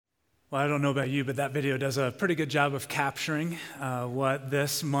Well, I don't know about you, but that video does a pretty good job of capturing what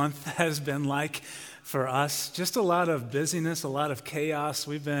this month has been like for us. Just a lot of busyness, a lot of chaos.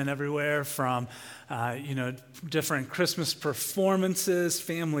 We've been everywhere from, different Christmas performances,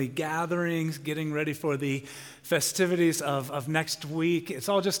 family gatherings, getting ready for the festivities of next week. It's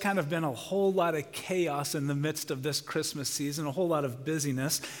all just kind of been a whole lot of chaos in the midst of this Christmas season, a whole lot of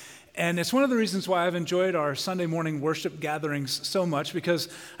busyness. And it's one of the reasons why I've enjoyed our Sunday morning worship gatherings so much, because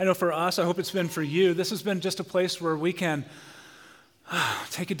I know for us, I hope it's been for you, this has been just a place where we can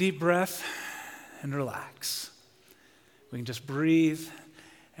take a deep breath and relax. We can just breathe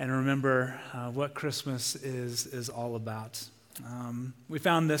and remember what Christmas is all about. We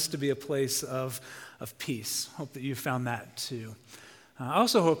found this to be a place of peace. Hope that you found that too. I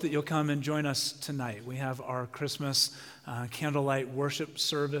also hope that you'll come and join us tonight. We have our Christmas candlelight worship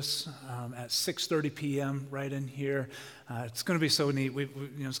service at 6:30 p.m. right in here. It's going to be so neat.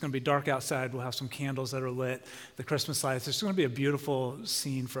 It's going to be dark outside. We'll have some candles that are lit, the Christmas lights. It's going to be a beautiful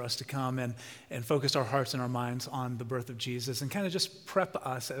scene for us to come and focus our hearts and our minds on the birth of Jesus and kind of just prep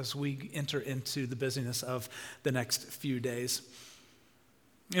us as we enter into the busyness of the next few days.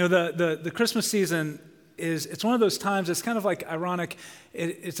 You know, the Christmas season it's one of those times, it's kind of like ironic.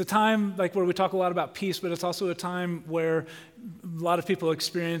 It's a time like where we talk a lot about peace, but it's also a time where a lot of people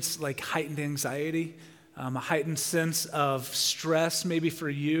experience like heightened anxiety, a heightened sense of stress. Maybe for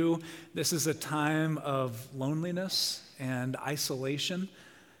you, this is a time of loneliness and isolation.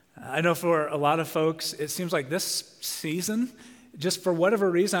 I know for a lot of folks, it seems like this season, just for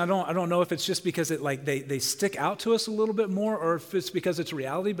whatever reason, I don't know if it's just because they stick out to us a little bit more, or if it's because it's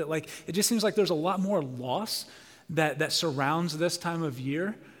reality, but it just seems like there's a lot more loss that surrounds this time of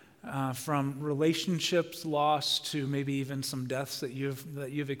year, from relationships lost to maybe even some deaths that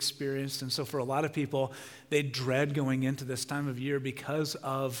you've experienced. And so for a lot of people, they dread going into this time of year because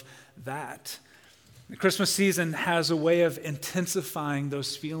of that. The Christmas season has a way of intensifying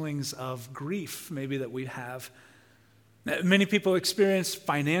those feelings of grief maybe that we have. Many people experience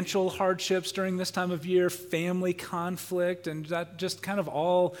financial hardships during this time of year, family conflict, and that just kind of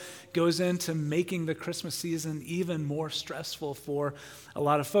all goes into making the Christmas season even more stressful for a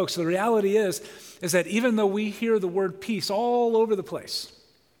lot of folks. So the reality is that even though we hear the word peace all over the place,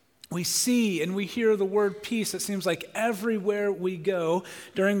 we see and we hear the word peace, it seems like everywhere we go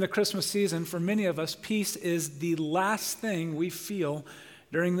during the Christmas season, for many of us, peace is the last thing we feel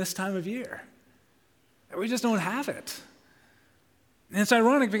during this time of year. We just don't have it. And it's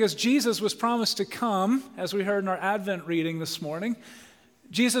ironic because Jesus was promised to come, as we heard in our Advent reading this morning.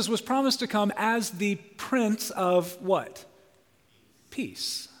 Jesus was promised to come as the Prince of what?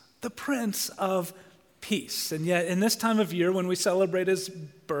 Peace. The Prince of Peace. And yet in this time of year when we celebrate his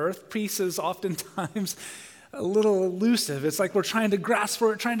birth, peace is oftentimes a little elusive. It's like we're trying to grasp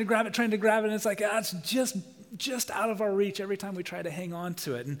for it, trying to grab it, and it's like, it's just out of our reach every time we try to hang on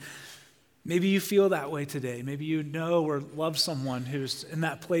to it. And maybe you feel that way today. Maybe you know or love someone who's in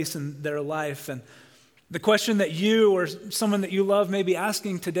that place in their life. And the question that you or someone that you love may be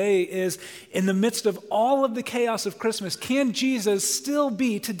asking today is, in the midst of all of the chaos of Christmas, can Jesus still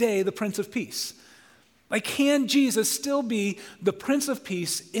be today the Prince of Peace? Like, can Jesus still be the Prince of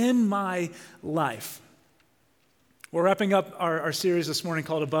Peace in my life? We're wrapping up our series this morning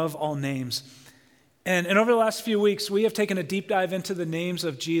called Above All Names. And over the last few weeks, we have taken a deep dive into the names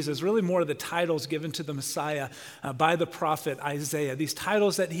of Jesus, really more of the titles given to the Messiah by the prophet Isaiah. These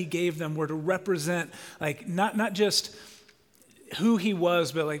titles that he gave them were to represent, not just who he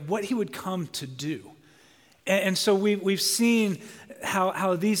was, but what he would come to do. And so we've seen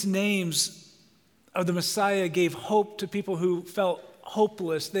how these names of the Messiah gave hope to people who felt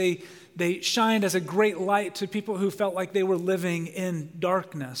hopeless. They shined as a great light to people who felt like they were living in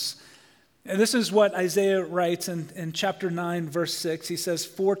darkness. And this is what Isaiah writes in chapter 9, verse 6. He says,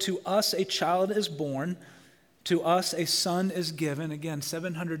 "For to us a child is born, to us a son is given." Again,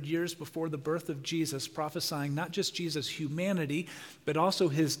 700 years before the birth of Jesus, prophesying not just Jesus' humanity, but also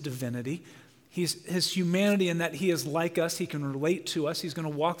his divinity. His humanity in that he is like us, he can relate to us, he's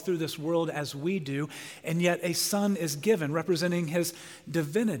going to walk through this world as we do, and yet a son is given, representing his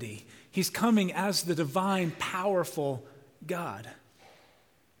divinity. He's coming as the divine, powerful God.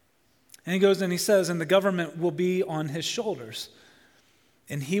 And he goes and he says, "And the government will be on his shoulders.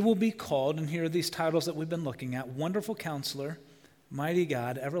 And he will be called," and here are these titles that we've been looking at: Wonderful Counselor, Mighty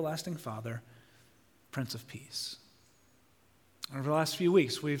God, Everlasting Father, Prince of Peace. Over the last few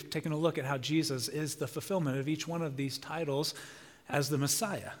weeks, we've taken a look at how Jesus is the fulfillment of each one of these titles as the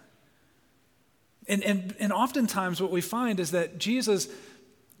Messiah. And oftentimes what we find is that Jesus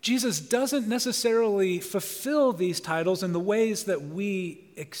Jesus doesn't necessarily fulfill these titles in the ways that we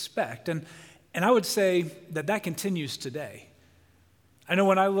expect. And I would say that continues today. I know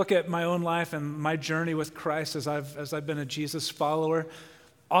when I look at my own life and my journey with Christ as I've been a Jesus follower,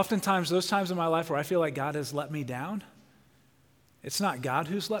 oftentimes those times in my life where I feel like God has let me down, it's not God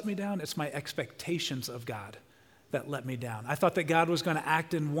who's let me down, it's my expectations of God that let me down. I thought that God was going to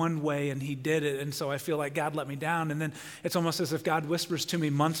act in one way, and he did it, and so I feel like God let me down. And then it's almost as if God whispers to me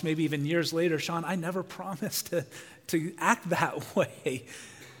months, maybe even years later, Sean, I never promised to act that way.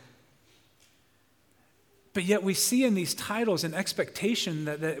 But yet we see in these titles an expectation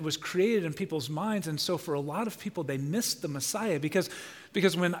that it was created in people's minds, and so for a lot of people, they missed the Messiah because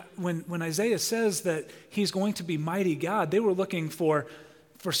when Isaiah says that he's going to be mighty God, they were looking for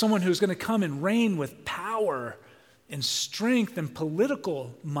someone who's going to come and reign with power and strength and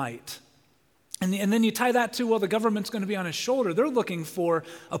political might. And then you tie that to, well, the government's going to be on his shoulder. They're looking for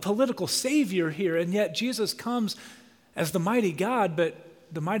a political savior here, and yet Jesus comes as the mighty God, but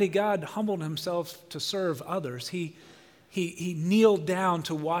the mighty God humbled himself to serve others. He kneeled down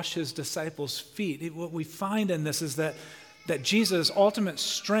to wash his disciples' feet. What we find in this is that Jesus' ultimate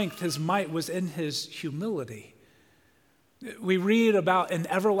strength, his might, was in his humility. We read about an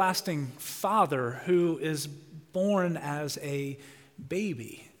everlasting Father who is born as a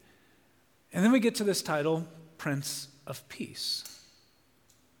baby. And then we get to this title, Prince of Peace.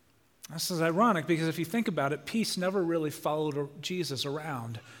 This is ironic because if you think about it, peace never really followed Jesus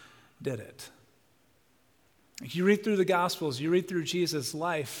around, did it? If you read through the Gospels, you read through Jesus'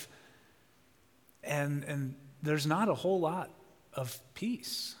 life, and there's not a whole lot of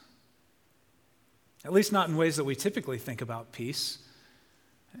peace. At least not in ways that we typically think about peace.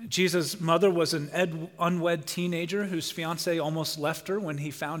 Jesus' mother was an unwed teenager whose fiance almost left her when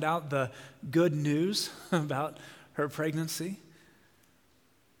he found out the good news about her pregnancy.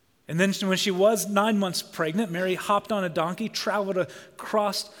 And then when she was 9 months pregnant, Mary hopped on a donkey, traveled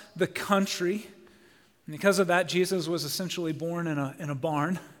across the country. And because of that, Jesus was essentially born in a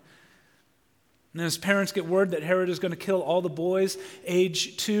barn. And his parents get word that Herod is going to kill all the boys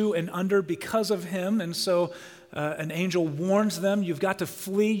age 2 and under because of him. And so an angel warns them, you've got to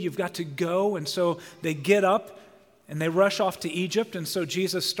flee, you've got to go. And so they get up and they rush off to Egypt. And so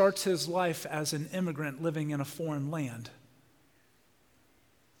Jesus starts his life as an immigrant living in a foreign land,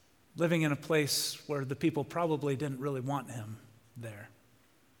 living in a place where the people probably didn't really want him there.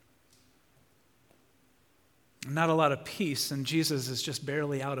 Not a lot of peace, and Jesus is just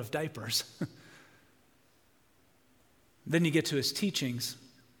barely out of diapers. Then you get to his teachings.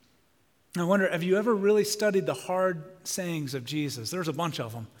 I wonder, have you ever really studied the hard sayings of Jesus? There's a bunch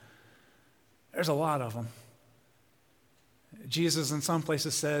of them. There's a lot of them. Jesus in some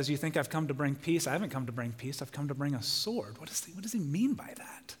places says, you think I've come to bring peace? I haven't come to bring peace. I've come to bring a sword. What does he mean by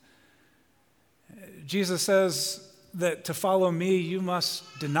that? Jesus says that to follow me, you must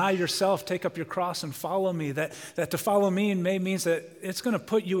deny yourself, take up your cross and follow me. That to follow me means that it's going to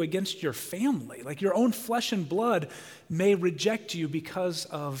put you against your family. Like your own flesh and blood may reject you because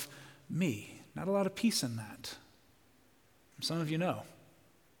of me. Not a lot of peace in that. Some of you know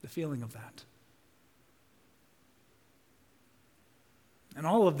the feeling of that. And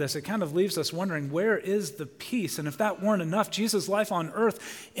all of this, it kind of leaves us wondering, where is the peace? And if that weren't enough, Jesus' life on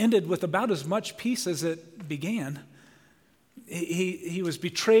earth ended with about as much peace as it began. He was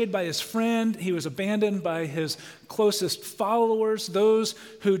betrayed by his friend. He was abandoned by his closest followers. Those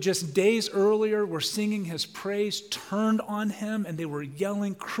who just days earlier were singing his praise turned on him, and they were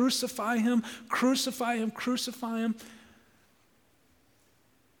yelling, crucify him, crucify him, crucify him.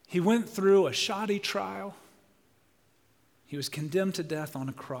 He went through a shoddy trial. He was condemned to death on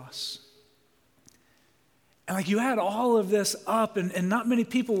a cross. And you add all of this up, and not many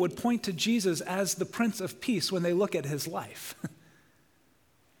people would point to Jesus as the Prince of Peace when they look at his life.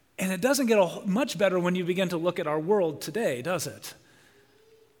 And it doesn't get much better when you begin to look at our world today, does it?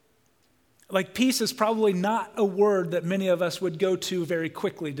 Peace is probably not a word that many of us would go to very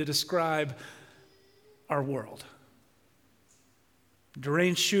quickly to describe our world.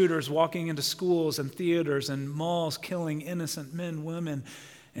 Deranged shooters walking into schools and theaters and malls, killing innocent men, women,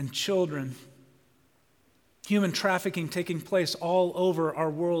 and children. Human trafficking taking place all over our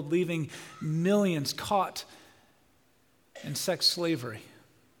world, leaving millions caught in sex slavery.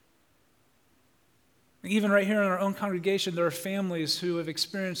 Even right here in our own congregation, there are families who have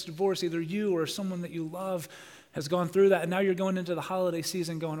experienced divorce. Either you or someone that you love has gone through that, and now you're going into the holiday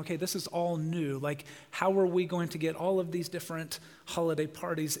season going, okay, this is all new. How are we going to get all of these different holiday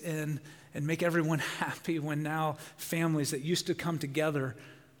parties in and make everyone happy when now families that used to come together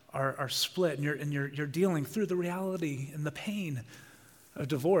are split, and you're dealing through the reality and the pain of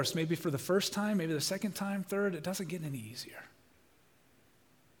divorce, maybe for the first time, maybe the second time, third, it doesn't get any easier.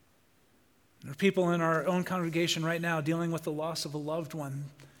 There are people in our own congregation right now dealing with the loss of a loved one,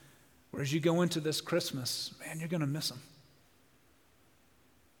 where as you go into this Christmas, man, you're going to miss them.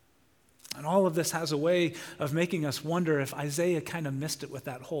 And all of this has a way of making us wonder if Isaiah kind of missed it with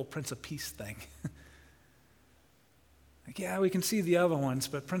that whole Prince of Peace thing. Like, yeah, we can see the other ones,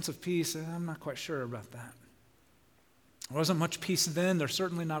 but Prince of Peace, I'm not quite sure about that. There wasn't much peace then. There's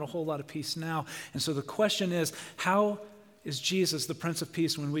certainly not a whole lot of peace now. And so the question is, how is Jesus the Prince of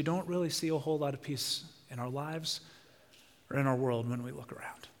Peace when we don't really see a whole lot of peace in our lives or in our world when we look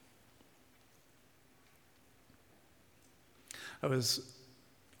around? I was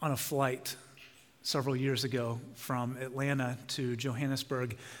on a flight several years ago from Atlanta to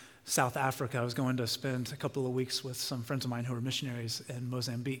Johannesburg, South Africa. I was going to spend a couple of weeks with some friends of mine who are missionaries in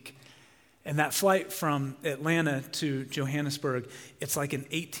Mozambique. And that flight from Atlanta to Johannesburg, it's like an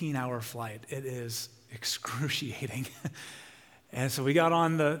 18-hour flight. It is excruciating. And so we got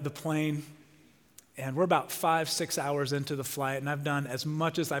on the plane, and we're about 5-6 hours into the flight, and I've done as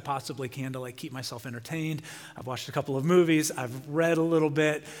much as I possibly can to like keep myself entertained. I've watched a couple of movies, I've read a little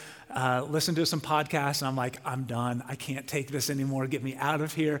bit, listened to some podcasts, and I'm like, I'm done. I can't take this anymore. Get me out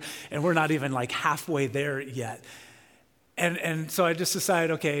of here. And we're not even like halfway there yet. And so I just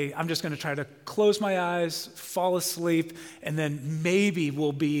decided, okay, I'm just going to try to close my eyes, fall asleep, and then maybe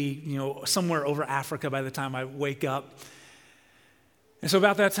we'll be, somewhere over Africa by the time I wake up. And so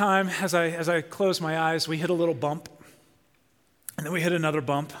about that time, as I closed my eyes, we hit a little bump, and then we hit another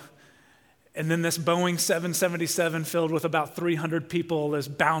bump, and then this Boeing 777 filled with about 300 people is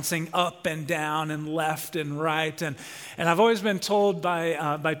bouncing up and down and left and right. And I've always been told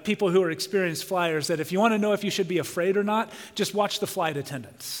by people who are experienced flyers that if you want to know if you should be afraid or not, just watch the flight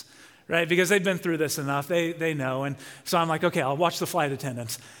attendants, right? Because they've been through this enough. They know. And so I'm like, okay, I'll watch the flight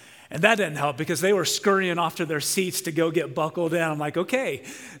attendants. And that didn't help because they were scurrying off to their seats to go get buckled in. I'm like, okay,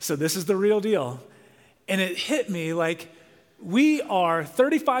 so this is the real deal. And it hit me like, we are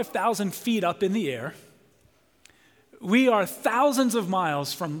 35,000 feet up in the air. We are thousands of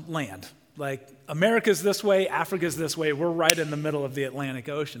miles from land. Like, America's this way, Africa's this way. We're right in the middle of the Atlantic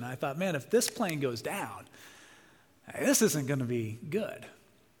Ocean. I thought, man, if this plane goes down, this isn't going to be good.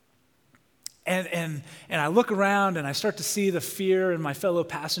 And I look around and I start to see the fear in my fellow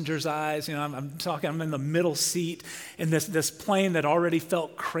passengers' eyes. I'm in the middle seat in this plane that already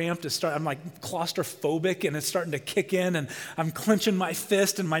felt cramped. I'm like claustrophobic, and it's starting to kick in, and I'm clenching my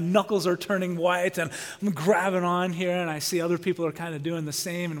fist and my knuckles are turning white, and I'm grabbing on here, and I see other people are kind of doing the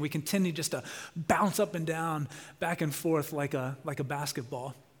same, and we continue just to bounce up and down, back and forth like a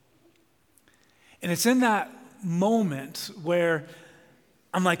basketball. And it's in that moment where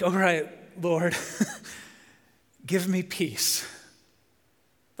I'm like, all right, Lord, give me peace.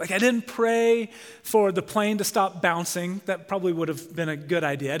 Like, I didn't pray for the plane to stop bouncing. That probably would have been a good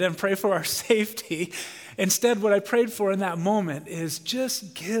idea. I didn't pray for our safety. Instead, what I prayed for in that moment is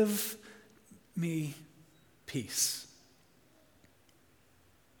just give me peace.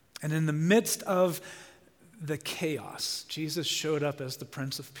 And in the midst of the chaos, Jesus showed up as the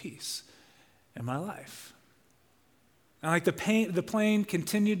Prince of Peace in my life. And like the plane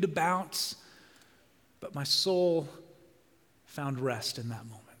continued to bounce, but my soul found rest in that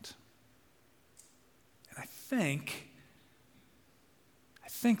moment. And I think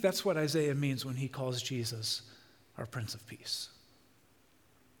that's what Isaiah means when he calls Jesus our Prince of Peace.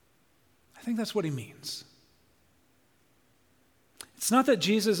 I think that's what he means. It's not that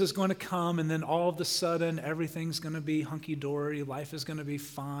Jesus is going to come and then all of a sudden everything's going to be hunky-dory, life is going to be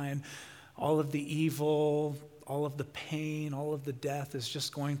fine, all of the evil, all of the pain, all of the death is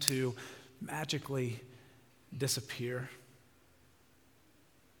just going to magically disappear.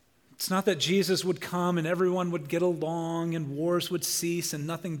 It's not that Jesus would come and everyone would get along and wars would cease and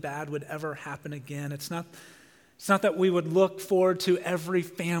nothing bad would ever happen again. It's not that we would look forward to every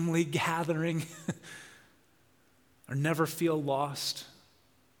family gathering or never feel lost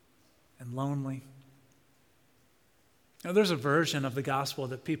and lonely. Now, there's a version of the gospel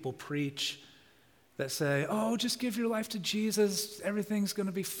that people preach that say, oh, just give your life to Jesus. Everything's going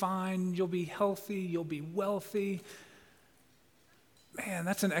to be fine. You'll be healthy. You'll be wealthy. Man,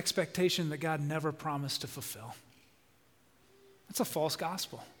 that's an expectation that God never promised to fulfill. That's a false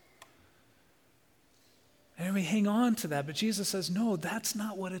gospel. And we hang on to that, but Jesus says, no, that's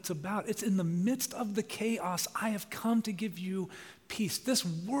not what it's about. It's in the midst of the chaos, I have come to give you peace. This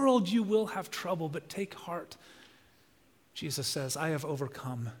world you will have trouble, but take heart. Jesus says, I have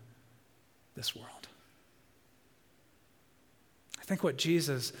overcome this world. I think what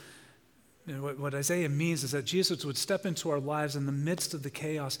Jesus What Isaiah means is that Jesus would step into our lives in the midst of the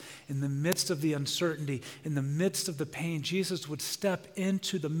chaos, in the midst of the uncertainty, in the midst of the pain. Jesus would step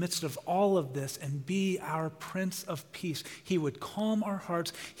into the midst of all of this and be our Prince of Peace. He would calm our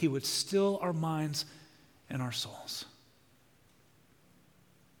hearts. He would still our minds and our souls.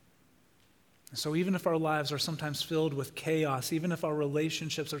 So even if our lives are sometimes filled with chaos, even if our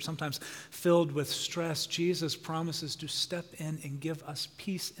relationships are sometimes filled with stress, Jesus promises to step in and give us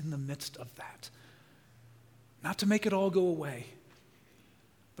peace in the midst of that. Not to make it all go away,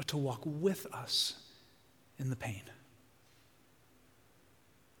 but to walk with us in the pain.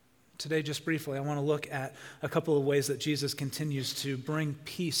 Today, just briefly, I want to look at a couple of ways that Jesus continues to bring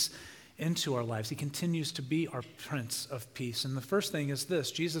peace into our lives. He continues to be our Prince of Peace. And the first thing is this: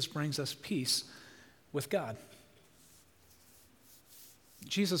 Jesus brings us peace with God.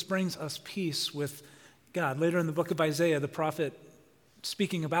 Jesus brings us peace with God. Later in the book of Isaiah, the prophet,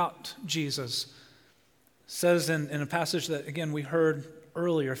 speaking about Jesus, says in a passage that, again, we heard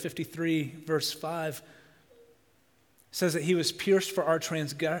earlier, 53, verse 5, says that he was pierced for our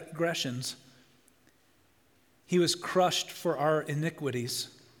transgressions. He was crushed for our iniquities.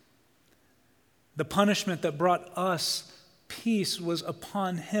 The punishment that brought us peace was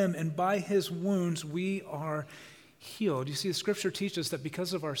upon him, and by his wounds we are healed. You see, the scripture teaches that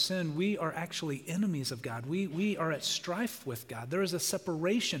because of our sin, we are actually enemies of God. We are at strife with God. There is a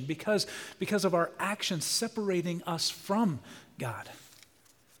separation because of our actions separating us from God.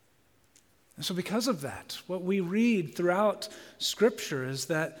 And so because of that, what we read throughout scripture is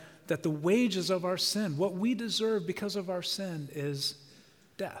that the wages of our sin, what we deserve because of our sin, is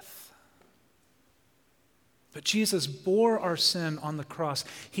death. But Jesus bore our sin on the cross.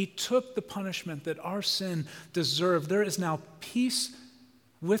 He took the punishment that our sin deserved. There is now peace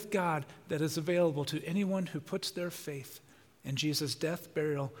with God that is available to anyone who puts their faith in Jesus' death,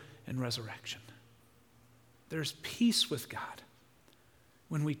 burial, and resurrection. There's peace with God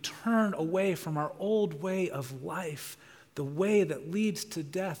when we turn away from our old way of life, the way that leads to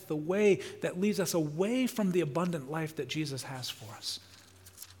death, the way that leads us away from the abundant life that Jesus has for us.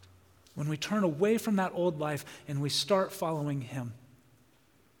 When we turn away from that old life and we start following him.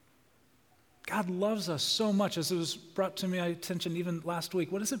 God loves us so much, as it was brought to my attention even last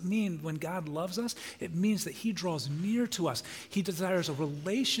week. What does it mean when God loves us? It means that he draws near to us. He desires a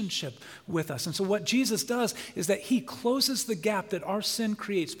relationship with us. And so what Jesus does is that he closes the gap that our sin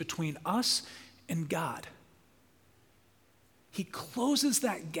creates between us and God. He closes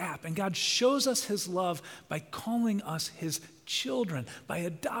that gap, and God shows us his love by calling us his children, by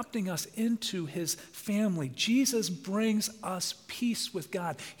adopting us into his family. Jesus brings us peace with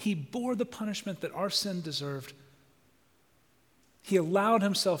God. He bore the punishment that our sin deserved. He allowed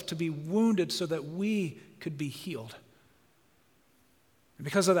himself to be wounded so that we could be healed. And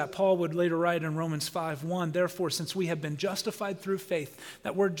because of that, Paul would later write in Romans 5:1, therefore, since we have been justified through faith,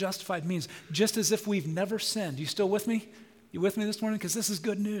 that word justified means just as if we've never sinned. You still with me? You with me this morning? Because this is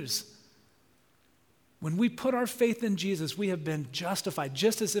good news. When we put our faith in Jesus, we have been justified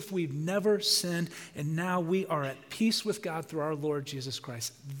just as if we've never sinned, and now we are at peace with God through our Lord Jesus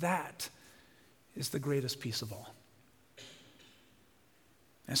Christ. That is the greatest peace of all.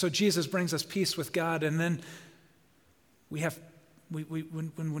 And so Jesus brings us peace with God, and then when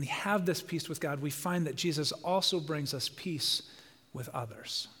we have this peace with God, we find that Jesus also brings us peace with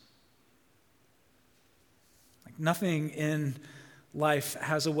others. Nothing in life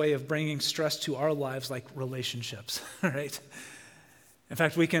has a way of bringing stress to our lives like relationships, right? In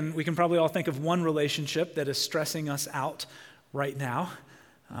fact, we can probably all think of one relationship that is stressing us out right now.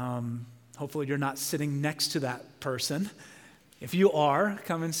 Hopefully you're not sitting next to that person. If you are,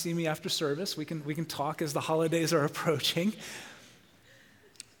 come and see me after service. We can talk as the holidays are approaching.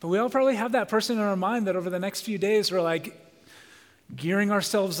 But we all probably have that person in our mind that over the next few days we're like gearing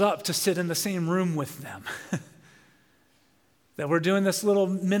ourselves up to sit in the same room with them. That we're doing this little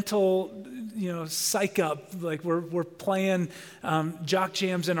mental, psych up, like we're playing jock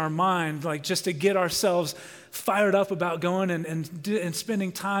jams in our mind, like just to get ourselves fired up about going and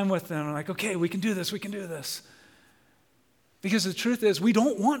spending time with them. We're like, okay, we can do this, we can do this. Because the truth is, we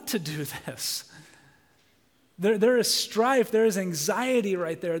don't want to do this. There is strife, there is anxiety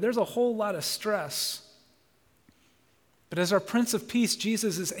right there. There's a whole lot of stress. But as our Prince of Peace,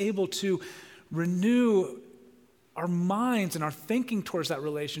 Jesus is able to renew our minds and our thinking towards that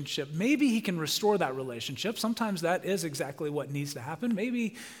relationship. Maybe he can restore that relationship. Sometimes that is exactly what needs to happen.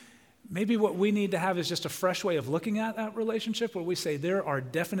 Maybe what we need to have is just a fresh way of looking at that relationship where we say, there are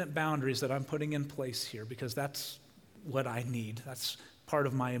definite boundaries that I'm putting in place here because that's what I need. That's part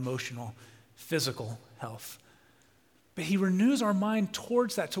of my emotional, physical health. But he renews our mind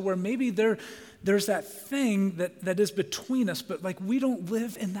towards that, to where maybe there's that thing that is between us, but like we don't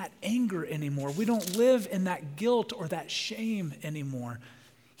live in that anger anymore. We don't live in that guilt or that shame anymore.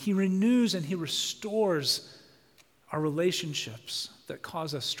 He renews and he restores our relationships that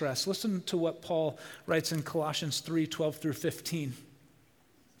cause us stress. Listen to what Paul writes in Colossians 3:12 through 15.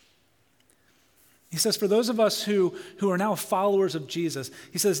 He says, for those of us who are now followers of Jesus,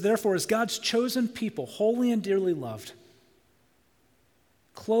 he says, therefore, as God's chosen people, holy and dearly loved,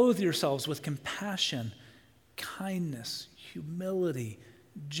 clothe yourselves with compassion, kindness, humility,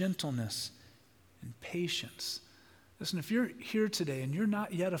 gentleness, and patience. Listen, if you're here today and you're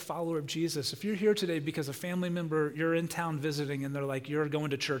not yet a follower of Jesus, if you're here today because a family member, you're in town visiting and they're like, you're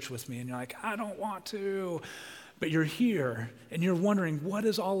going to church with me, and you're like, I don't want to, but you're here and you're wondering, what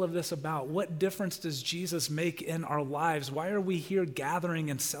is all of this about? What difference does Jesus make in our lives? Why are we here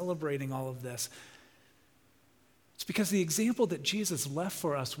gathering and celebrating all of this? It's because the example that Jesus left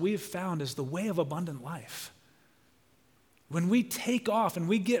for us, we have found, is the way of abundant life. When we take off and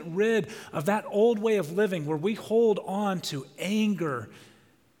we get rid of that old way of living where we hold on to anger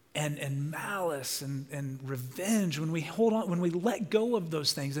and malice and revenge, when we let go of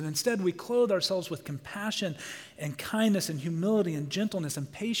those things, and instead we clothe ourselves with compassion and kindness and humility and gentleness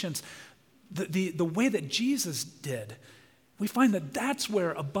and patience, the way that Jesus did, we find that that's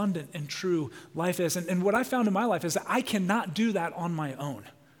where abundant and true life is. And what I found in my life is that I cannot do that on my own.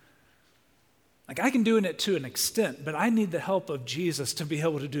 Like, I can do it to an extent, but I need the help of Jesus to be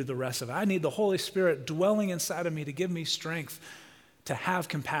able to do the rest of it. I need the Holy Spirit dwelling inside of me to give me strength to have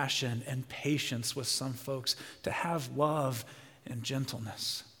compassion and patience with some folks, to have love and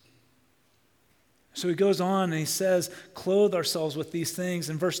gentleness. So he goes on and he says, clothe ourselves with these things.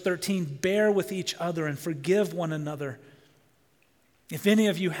 In verse 13, bear with each other and forgive one another. If any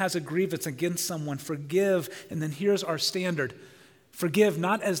of you has a grievance against someone, forgive. And then here's our standard. Forgive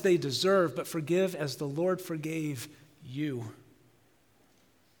not as they deserve, but forgive as the Lord forgave you.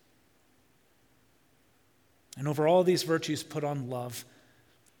 And over all these virtues put on love,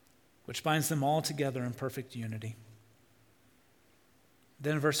 which binds them all together in perfect unity.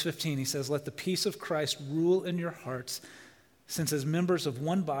 Then in verse 15 he says, let the peace of Christ rule in your hearts, since as members of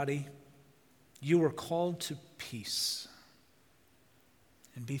one body you were called to peace.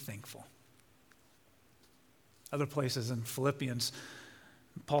 And be thankful. Other places in Philippians,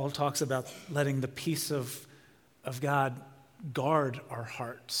 Paul talks about letting the peace of God guard our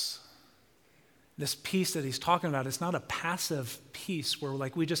hearts. This peace that he's talking about, it's not a passive peace where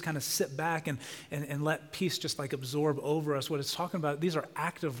like we just kind of sit back and let peace just like absorb over us. What it's talking about, these are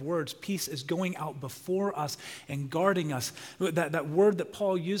active words. Peace is going out before us and guarding us. That word that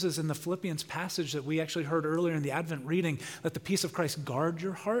Paul uses in the Philippians passage that we actually heard earlier in the Advent reading, let the peace of Christ guard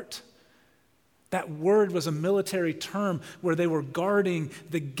your heart. That word was a military term where they were guarding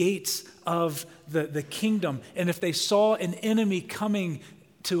the gates of the kingdom. And if they saw an enemy coming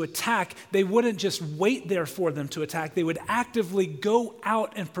to attack, they wouldn't just wait there for them to attack. They would actively go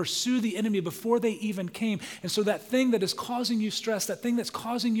out and pursue the enemy before they even came. And so that thing that is causing you stress, that thing that's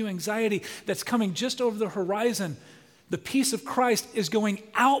causing you anxiety, that's coming just over the horizon, the peace of Christ is going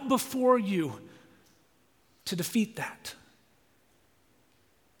out before you to defeat that.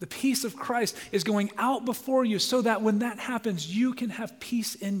 The peace of Christ is going out before you so that when that happens, you can have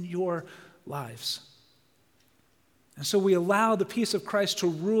peace in your lives. And so we allow the peace of Christ to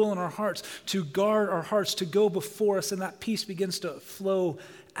rule in our hearts, to guard our hearts, to go before us, and that peace begins to flow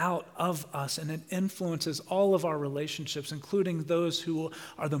out of us, and it influences all of our relationships, including those who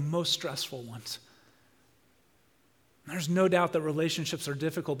are the most stressful ones. There's no doubt that relationships are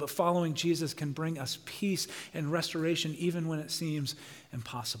difficult, but following Jesus can bring us peace and restoration even when it seems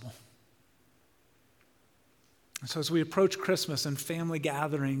impossible. And so as we approach Christmas and family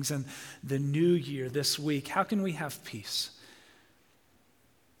gatherings and the new year this week, how can we have peace?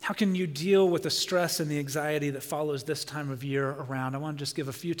 How can you deal with the stress and the anxiety that follows this time of year around? I want to just give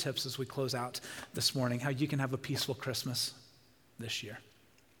a few tips as we close out this morning, how you can have a peaceful Christmas this year.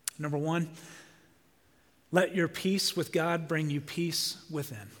 Number one, let your peace with God bring you peace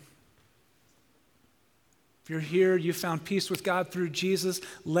within. If you're here, you found peace with God through Jesus,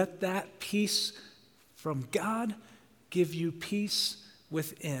 let that peace from God give you peace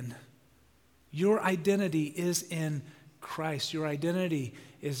within. Your identity is in Christ. Your identity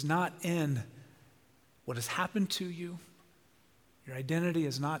is not in what has happened to you. Your identity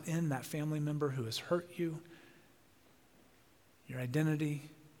is not in that family member who has hurt you. Your identity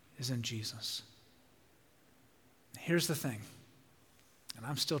is in Jesus. Here's the thing, and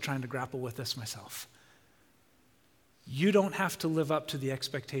I'm still trying to grapple with this myself. You don't have to live up to the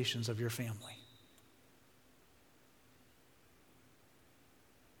expectations of your family.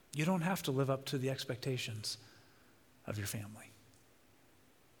 You don't have to live up to the expectations of your family.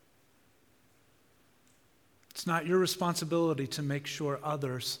 It's not your responsibility to make sure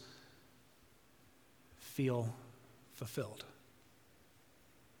others feel fulfilled.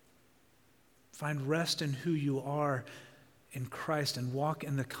 Find rest in who you are in Christ and walk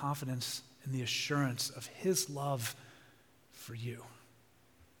in the confidence and the assurance of his love for you.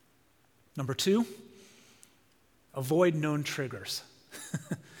 Number 2, avoid known triggers.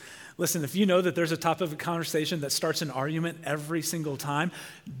 Listen, if you know that there's a topic of conversation that starts an argument every single time,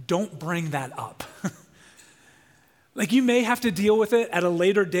 don't bring that up. Like, you may have to deal with it at a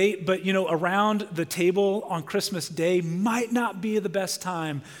later date, but around the table on Christmas Day might not be the best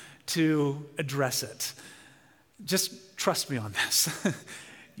time to address it. Just trust me on this.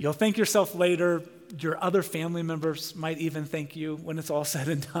 You'll thank yourself later. Your other family members might even thank you when it's all said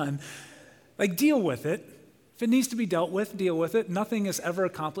and done. Like, deal with it. If it needs to be dealt with, deal with it. Nothing is ever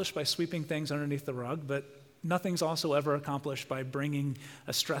accomplished by sweeping things underneath the rug, but nothing's also ever accomplished by bringing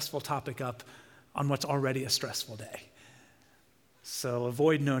a stressful topic up on what's already a stressful day. So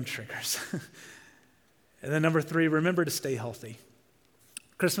avoid known triggers. And then number 3, remember to stay healthy.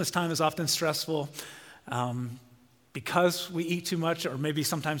 Christmas time is often stressful because we eat too much, or maybe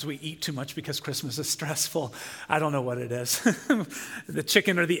sometimes we eat too much because Christmas is stressful. I don't know what it is. The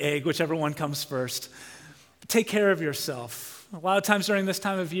chicken or the egg, whichever one comes first. Take care of yourself. A lot of times during this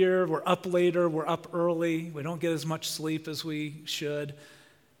time of year, we're up later, we're up early, we don't get as much sleep as we should.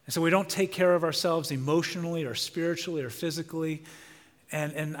 And so we don't take care of ourselves emotionally or spiritually or physically.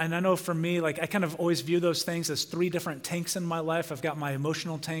 And I know for me, like, I kind of always view those things as 3 different tanks in my life. I've got my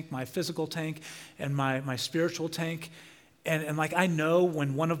emotional tank, my physical tank, and my spiritual tank. And like, I know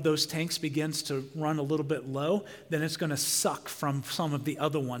when one of those tanks begins to run a little bit low, then it's going to suck from some of the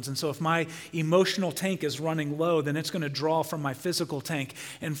other ones. And so if my emotional tank is running low, then it's going to draw from my physical tank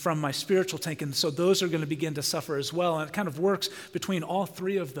and from my spiritual tank. And so those are going to begin to suffer as well. And it kind of works between all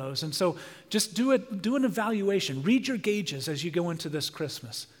 3 of those. And so just do an evaluation. Read your gauges as you go into this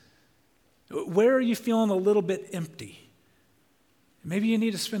Christmas. Where are you feeling a little bit empty? Maybe you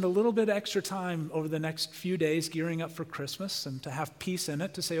need to spend a little bit extra time over the next few days gearing up for Christmas and to have peace in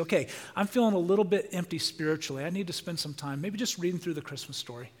it, to say, okay, I'm feeling a little bit empty spiritually. I need to spend some time maybe just reading through the Christmas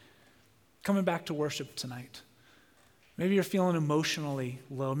story, coming back to worship tonight. Maybe you're feeling emotionally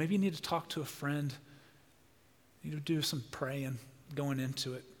low. Maybe you need to talk to a friend. You need to do some praying going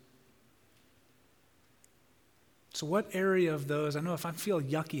into it. So what area of those, I know if I feel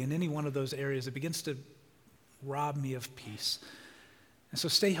yucky in any one of those areas, it begins to rob me of peace. And so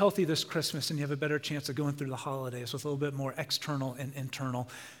stay healthy this Christmas, and you have a better chance of going through the holidays with a little bit more external and internal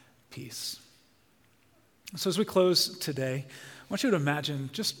peace. So as we close today, I want you to imagine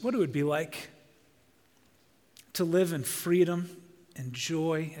just what it would be like to live in freedom and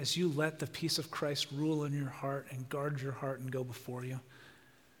joy as you let the peace of Christ rule in your heart and guard your heart and go before you.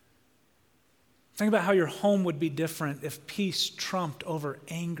 Think about how your home would be different if peace trumped over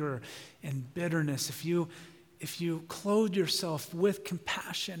anger and bitterness, if you clothed yourself with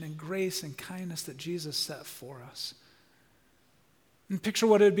compassion and grace and kindness that Jesus set for us. And picture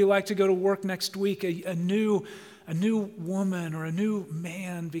what it would be like to go to work next week, a new woman or a new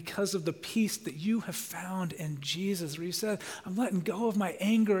man, because of the peace that you have found in Jesus, where you said, I'm letting go of my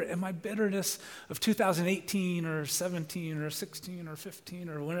anger and my bitterness of 2018 or 17 or 16 or 15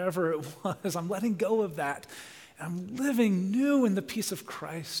 or whatever it was. I'm letting go of that. And I'm living new in the peace of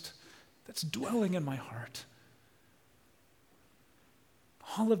Christ that's dwelling in my heart.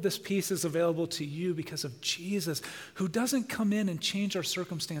 All of this peace is available to you because of Jesus, who doesn't come in and change our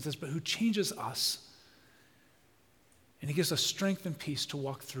circumstances, but who changes us. And he gives us strength and peace to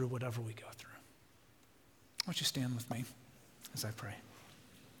walk through whatever we go through. Why don't you stand with me as I pray?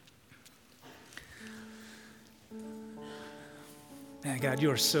 Man, God,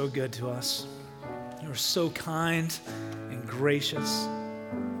 you are so good to us. You are so kind and gracious.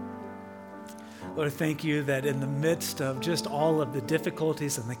 Lord, thank you that in the midst of just all of the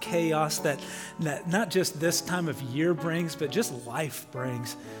difficulties and the chaos that not just this time of year brings, but just life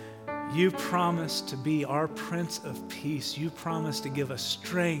brings, you promise to be our Prince of Peace. You promise to give us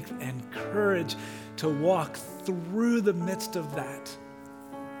strength and courage to walk through the midst of that.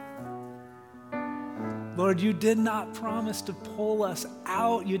 Lord, you did not promise to pull us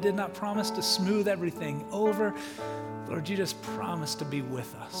out. You did not promise to smooth everything over. Lord, you just promised to be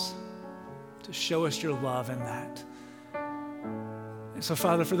with us, to show us your love in that. And so,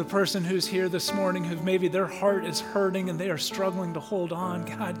 Father, for the person who's here this morning, who maybe their heart is hurting and they are struggling to hold on,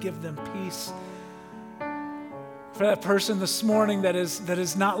 God, give them peace. For that person this morning that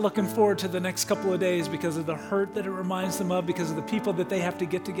is not looking forward to the next couple of days because of the hurt that it reminds them of, because of the people that they have to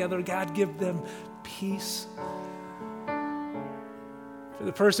get together, God, give them peace. For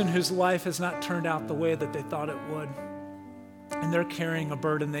the person whose life has not turned out the way that they thought it would, and they're carrying a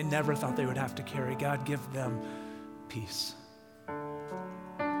burden they never thought they would have to carry, God, give them peace.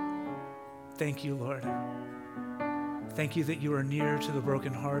 Thank you, Lord. Thank you that you are near to the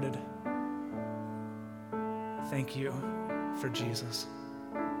brokenhearted. Thank you for Jesus.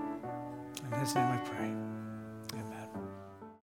 In his name I pray.